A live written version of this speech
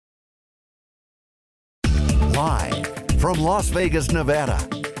Live from Las Vegas, Nevada,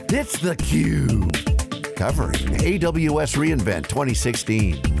 it's theCUBE. Covering AWS reInvent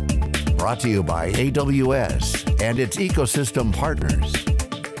 2016. Brought to you by AWS and its ecosystem partners.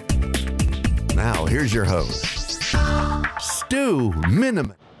 Now, here's your host, Stu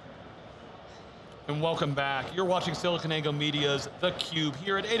Miniman. And welcome back. You're watching SiliconANGLE Media's theCUBE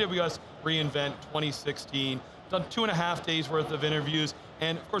here at AWS reInvent 2016. Done 2.5 days worth of interviews,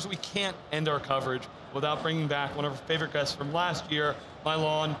 and of course we can't end our coverage without bringing back one of our favorite guests from last year,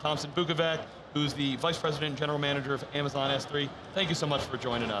 Mai-Lan, Tomsen, Bukovec, who's the Vice President and General Manager of Amazon S3. Thank you so much for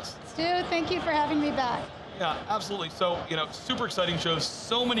joining us. Stu, thank you for having me back. Yeah, absolutely. So, super exciting show.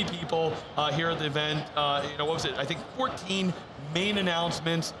 So many people here at the event. What was it? I think 14 main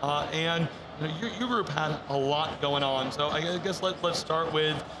announcements, and your group had a lot going on. So I guess let's start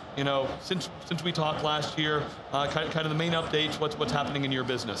with, since we talked last year, kind of the main updates. What's happening in your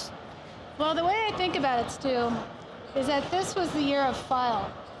business? Well, the way I think about it, Stu, is that this was the year of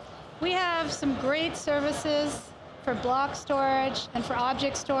file. We have some great services for block storage and for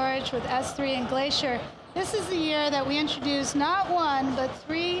object storage with S3 and Glacier. This is the year that we introduced not one, but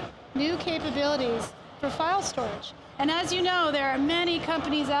 3 new capabilities for file storage. And as you know, there are many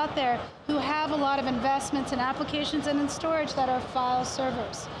companies out there who have a lot of investments in applications and in storage that are file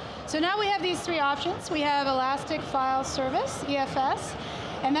servers. So now we have these 3 options. We have Elastic File Service, EFS,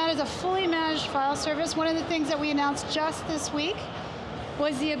 and that is a fully managed file service. One of the things that we announced just this week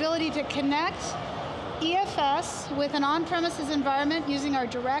was the ability to connect EFS with an on-premises environment using our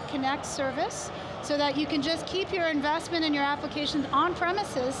Direct Connect service, so that you can just keep your investment in your applications on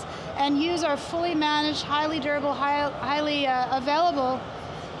premises and use our fully managed, highly durable, highly available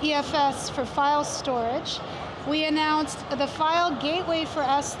EFS for file storage. We announced the File Gateway for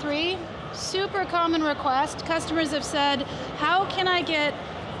S3, super common request. Customers have said, how can I get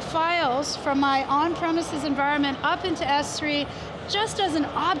files from my on-premises environment up into S3 just as an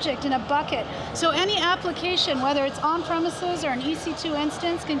object in a bucket? So any application, whether it's on-premises or an EC2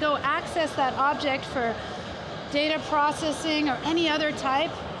 instance, can go access that object for data processing or any other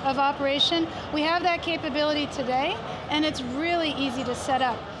type of operation. We have that capability today, and it's really easy to set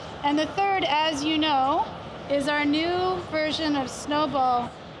up. And the third, as you know, is our new version of Snowball,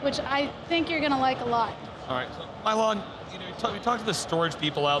 which I think you're going to like a lot. All right, so Mai-Lan, we talk to the storage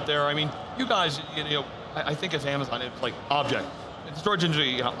people out there. I mean, you guys, I think of Amazon, it's like object. Storage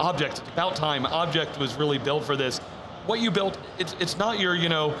industry, object, it's about time. Object was really built for this. What you built, it's not your,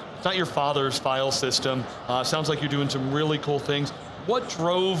 it's not your father's file system. Sounds like you're doing some really cool things. What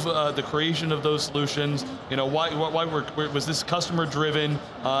drove the creation of those solutions? Why was this customer driven?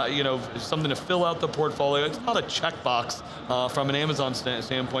 Something to fill out the portfolio. It's not a checkbox from an Amazon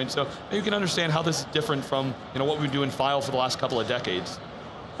standpoint. So maybe you can understand how this is different from what we've been doing file for the last couple of decades.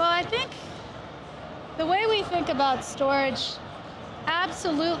 Well, I think the way we think about storage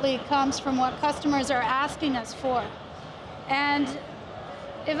absolutely comes from what customers are asking us for. And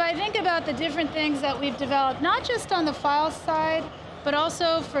if I think about the different things that we've developed, not just on the file side, but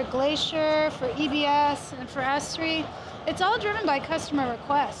also for Glacier, for EBS, and for S3, it's all driven by customer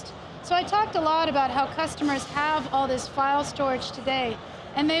request. So I talked a lot about how customers have all this file storage today,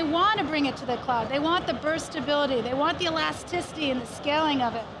 and they want to bring it to the cloud. They want the burstability, they want the elasticity and the scaling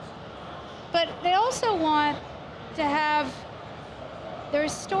of it. But they also want to have their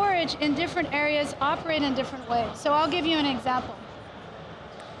storage in different areas operate in different ways. So I'll give you an example.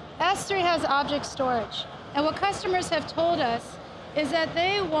 S3 has object storage, and what customers have told us is that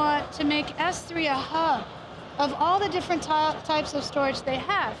they want to make S3 a hub of all the different types of storage they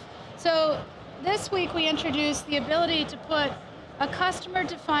have. So this week we introduced the ability to put a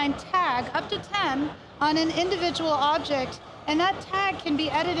customer-defined tag, up to 10, on an individual object, and that tag can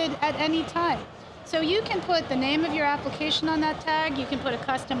be edited at any time. So you can put the name of your application on that tag, you can put a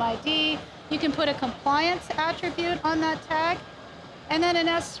custom ID, you can put a compliance attribute on that tag, and then in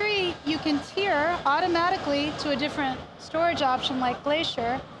S3, you can tier automatically to a different storage option like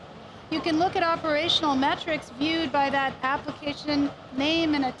Glacier. You can look at operational metrics viewed by that application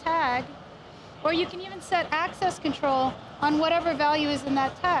name and a tag, or you can even set access control on whatever value is in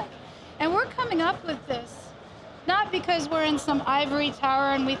that tag. And we're coming up with this not because we're in some ivory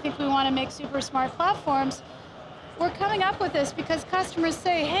tower and we think we want to make super smart platforms. We're coming up with this because customers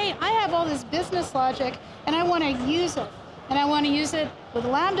say, hey, I have all this business logic and I want to use it. And I want to use it with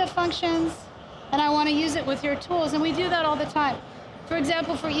Lambda functions, and I want to use it with your tools, and we do that all the time. For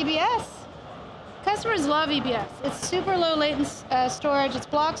example, for EBS, customers love EBS. It's super low latency storage, it's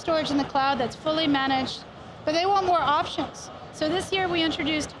block storage in the cloud that's fully managed, but they want more options. So this year we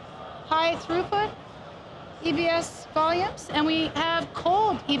introduced high throughput EBS volumes, and we have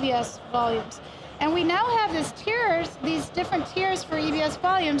cold EBS volumes. And we now have these different tiers for EBS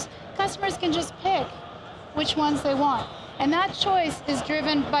volumes. Customers can just pick which ones they want. And that choice is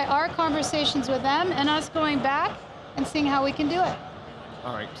driven by our conversations with them and us going back and seeing how we can do it.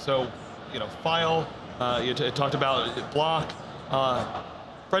 All right, so, file, you talked about block,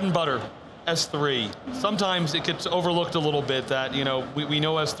 bread and butter, S3. Sometimes it gets overlooked a little bit that, we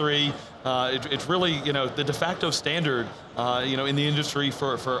know S3, it's really, the de facto standard, in the industry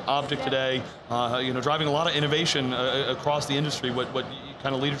for object today, driving a lot of innovation across the industry, what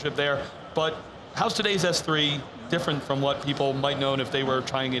kind of leadership there. But how's today's S3 different from what people might know if they were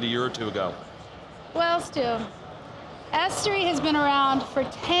trying it a year or two ago? Well, Stu, S3 has been around for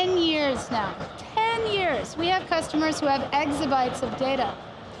 10 years now. 10 years. We have customers who have exabytes of data.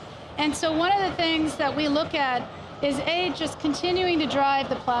 And so one of the things that we look at is just continuing to drive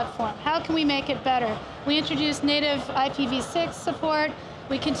the platform. How can we make it better? We introduced native IPv6 support.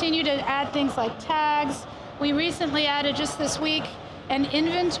 We continue to add things like tags. We recently added, just this week, an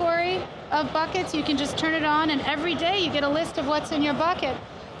inventory of buckets. You can just turn it on, and every day you get a list of what's in your bucket.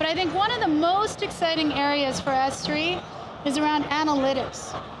 But I think one of the most exciting areas for S3 is around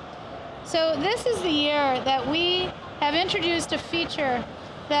analytics. So this is the year that we have introduced a feature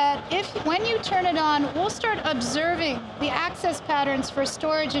that when you turn it on, we'll start observing the access patterns for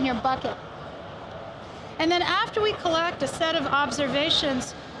storage in your bucket. And then after we collect a set of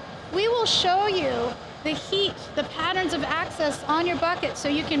observations, we will show you the heat, the patterns of access on your bucket, so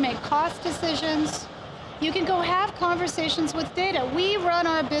you can make cost decisions. You can go have conversations with data. We run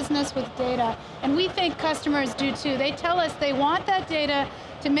our business with data, and we think customers do too. They tell us they want that data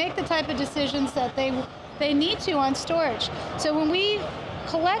to make the type of decisions that they need to on storage. So when we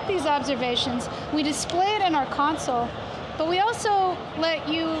collect these observations, we display it in our console, but we also let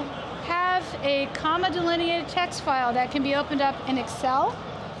you have a comma delineated text file that can be opened up in Excel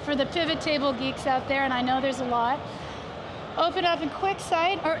for the pivot table geeks out there, and I know there's a lot. Open up in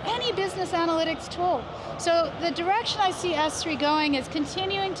QuickSight or any business analytics tool. So the direction I see S3 going is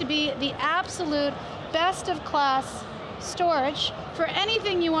continuing to be the absolute best of class storage for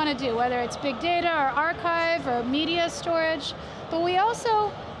anything you want to do, whether it's big data or archive or media storage. But we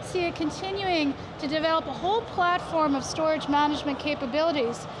also see it continuing to develop a whole platform of storage management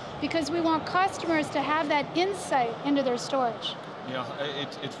capabilities, because we want customers to have that insight into their storage. Yeah,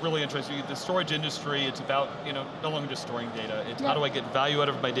 it's really interesting. The storage industry, it's about, no longer just storing data. It's how do I get value out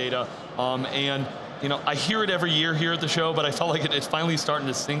of my data? And I hear it every year here at the show, but I felt like it's finally starting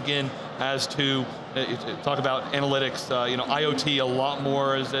to sink in as to talk about analytics, IoT a lot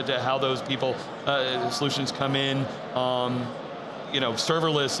more as to how those solutions come in.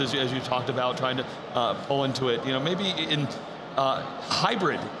 Serverless, as you talked about, trying to pull into it. Maybe in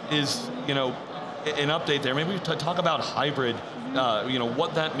hybrid is, an update there. Maybe we talk about hybrid,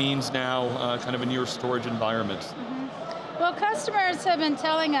 what that means now, kind of in your storage environments. Well, customers have been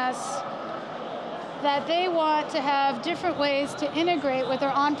telling us that they want to have different ways to integrate with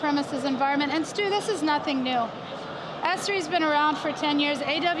their on-premises environment. And Stu, this is nothing new. S3's been around for 10 years,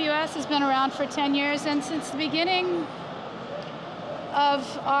 AWS has been around for 10 years, and since the beginning of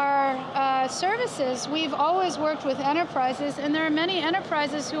our services, we've always worked with enterprises, and there are many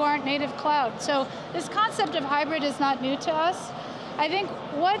enterprises who aren't native cloud. So this concept of hybrid is not new to us. I think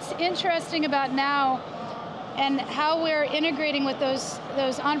what's interesting about now and how we're integrating with those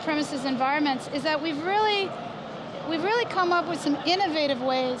on-premises environments is that we've really come up with some innovative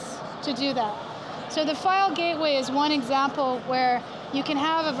ways to do that. So the file gateway is one example where you can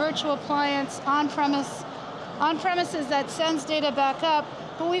have a virtual appliance on-premises that sends data back up,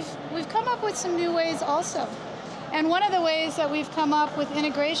 but we've come up with some new ways also. And one of the ways that we've come up with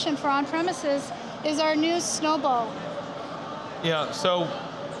integration for on-premises is our new Snowball. Yeah, so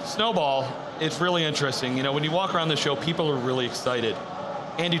Snowball, it's really interesting. When you walk around the show, people are really excited.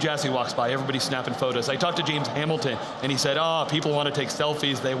 Andy Jassy walks by, everybody's snapping photos. I talked to James Hamilton, and he said, people want to take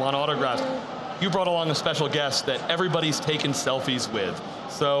selfies, they want autographs. You brought along a special guest that everybody's taken selfies with.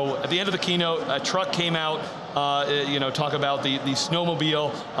 So at the end of the keynote, a truck came out, talk about the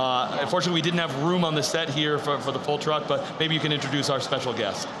snowmobile. Unfortunately, we didn't have room on the set here for the full truck, but maybe you can introduce our special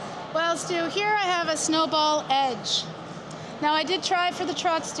guest. Well, Stu, here I have a Snowball Edge. Now, I did try for the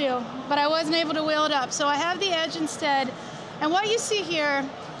truck, Stu, but I wasn't able to wheel it up, so I have the Edge instead. And what you see here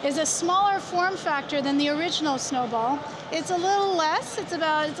is a smaller form factor than the original Snowball. It's a little less, it's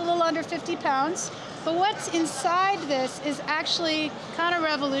a little under 50 pounds, but what's inside this is actually kind of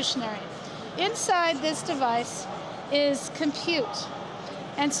revolutionary. Inside this device is compute.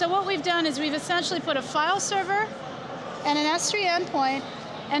 And so what we've done is we've essentially put a file server and an S3 endpoint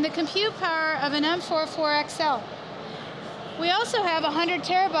and the compute power of an M44 XL. We also have 100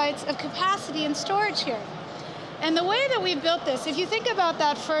 terabytes of capacity and storage here. And the way that we built this, if you think about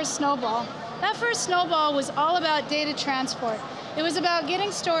that first Snowball was all about data transport. It was about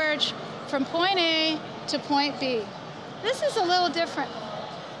getting storage from point A to point B. This is a little different.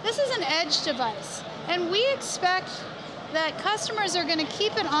 This is an edge device, and we expect that customers are going to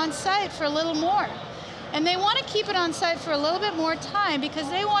keep it on site for a little more. And they want to keep it on site for a little bit more time because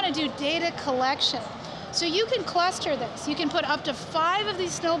they want to do data collection. So you can cluster this. You can put up to 5 of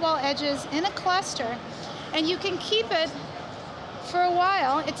these Snowball edges in a cluster, and you can keep it for a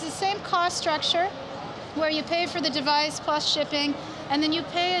while. It's the same cost structure where you pay for the device plus shipping, and then you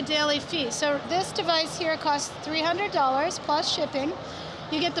pay a daily fee. So this device here costs $300 plus shipping.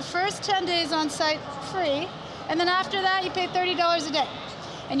 You get the first 10 days on site free, and then after that you pay $30 a day.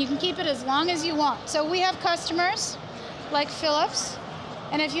 And you can keep it as long as you want. So we have customers like Philips,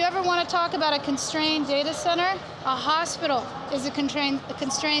 and if you ever want to talk about a constrained data center, a hospital is a constrained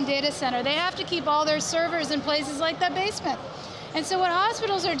data center. They have to keep all their servers in places like that basement. And so what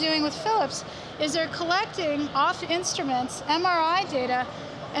hospitals are doing with Philips is they're collecting off instruments, MRI data,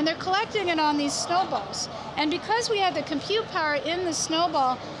 and they're collecting it on these Snowballs. And because we have the compute power in the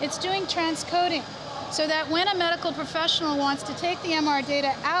Snowball, it's doing transcoding, so that when a medical professional wants to take the MR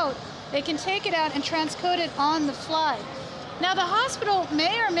data out, they can take it out and transcode it on the fly. Now the hospital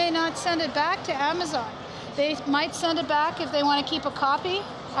may or may not send it back to Amazon. They might send it back if they want to keep a copy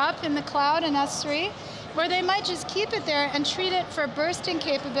up in the cloud in S3, or they might just keep it there and treat it for bursting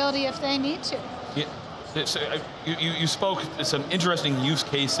capability if they need to. Yeah. So, you spoke some interesting use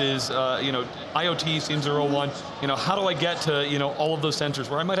cases. IoT seems a real one. How do I get to all of those sensors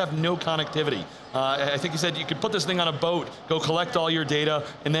where I might have no connectivity? I think you said you could put this thing on a boat, go collect all your data,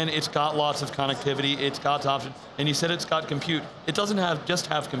 and then it's got lots of connectivity. It's got options, and you said it's got compute. It doesn't just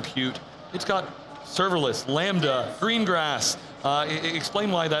have compute. It's got serverless, Lambda, Greengrass.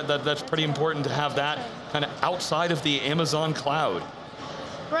 Explain why that's pretty important to have that kind of outside of the Amazon cloud.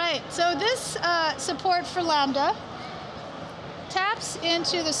 Right, so this support for Lambda taps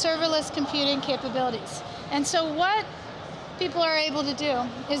into the serverless computing capabilities. And so what people are able to do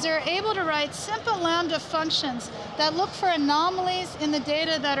is they're able to write simple Lambda functions that look for anomalies in the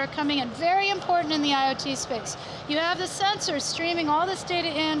data that are coming in. Very important in the IoT space. You have the sensors streaming all this data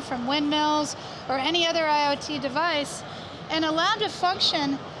in from windmills or any other IoT device, and a Lambda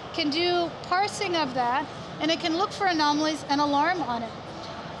function can do parsing of that, and it can look for anomalies and alarm on it.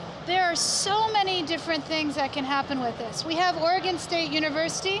 There are so many different things that can happen with this. We have Oregon State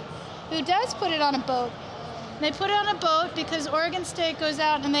University, who does put it on a boat. They put it on a boat because Oregon State goes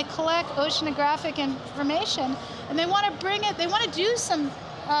out and they collect oceanographic information, and they want to bring it, they want to do some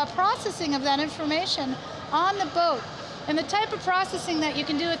processing of that information on the boat. And the type of processing that you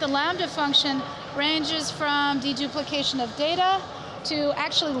can do with the Lambda function ranges from deduplication of data to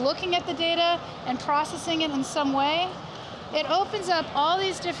actually looking at the data and processing it in some way. It opens up all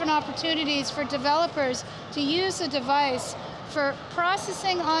these different opportunities for developers to use the device for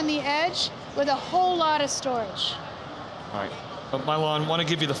processing on the edge with a whole lot of storage. All right. Mai-Lan, I want to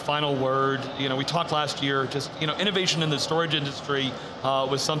give you the final word. We talked last year, just innovation in the storage industry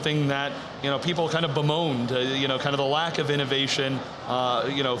was something that people kind of bemoaned. Kind of the lack of innovation,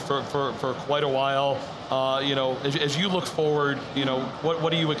 for quite a while. As you look forward,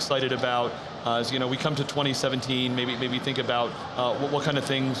 what are you excited about? As we come to 2017, maybe think about what kind of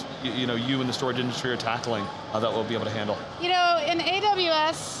things you and the storage industry are tackling that we'll be able to handle. In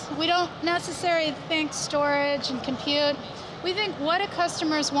AWS, we don't necessarily think storage and compute. We think, what do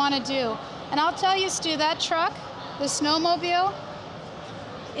customers want to do? And I'll tell you, Stu, that truck, the Snowmobile,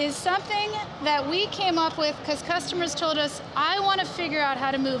 is something that we came up with because customers told us, I want to figure out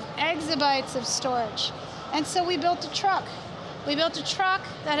how to move exabytes of storage. And so we built a truck. We built a truck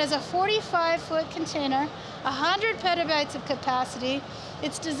that has a 45-foot container, 100 petabytes of capacity.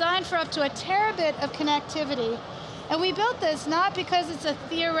 It's designed for up to a terabit of connectivity. And we built this not because it's a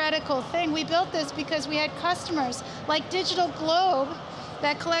theoretical thing. We built this because we had customers like Digital Globe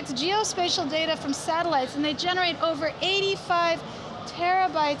that collects geospatial data from satellites, and they generate over 85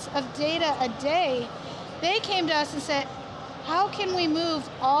 terabytes of data a day. They came to us and said, how can we move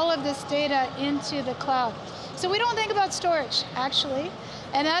all of this data into the cloud? So we don't think about storage, actually.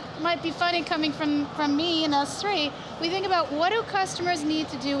 And that might be funny coming from me in S3. We think about, what do customers need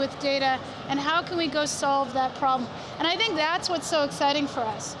to do with data, and how can we go solve that problem? And I think that's what's so exciting for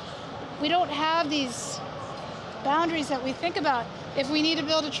us. We don't have these boundaries that we think about. If we need to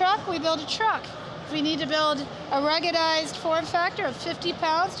build a truck, we build a truck. If we need to build a ruggedized form factor of 50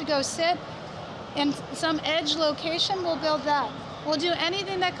 pounds to go sit in some edge location, we'll build that. We'll do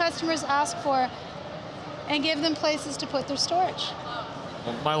anything that customers ask for. and give them places to put their storage.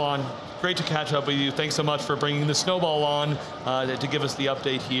 Well, Mai-Lan, great to catch up with you. Thanks so much for bringing the Snowball on to give us the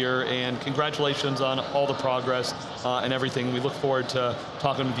update here, and congratulations on all the progress and everything. We look forward to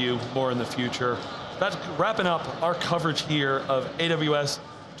talking with you more in the future. That's wrapping up our coverage here of AWS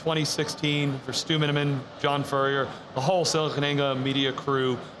 2016 for Stu Miniman, John Furrier, the whole SiliconANGLE Media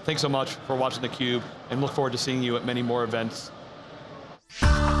crew. Thanks so much for watching theCUBE, and look forward to seeing you at many more events.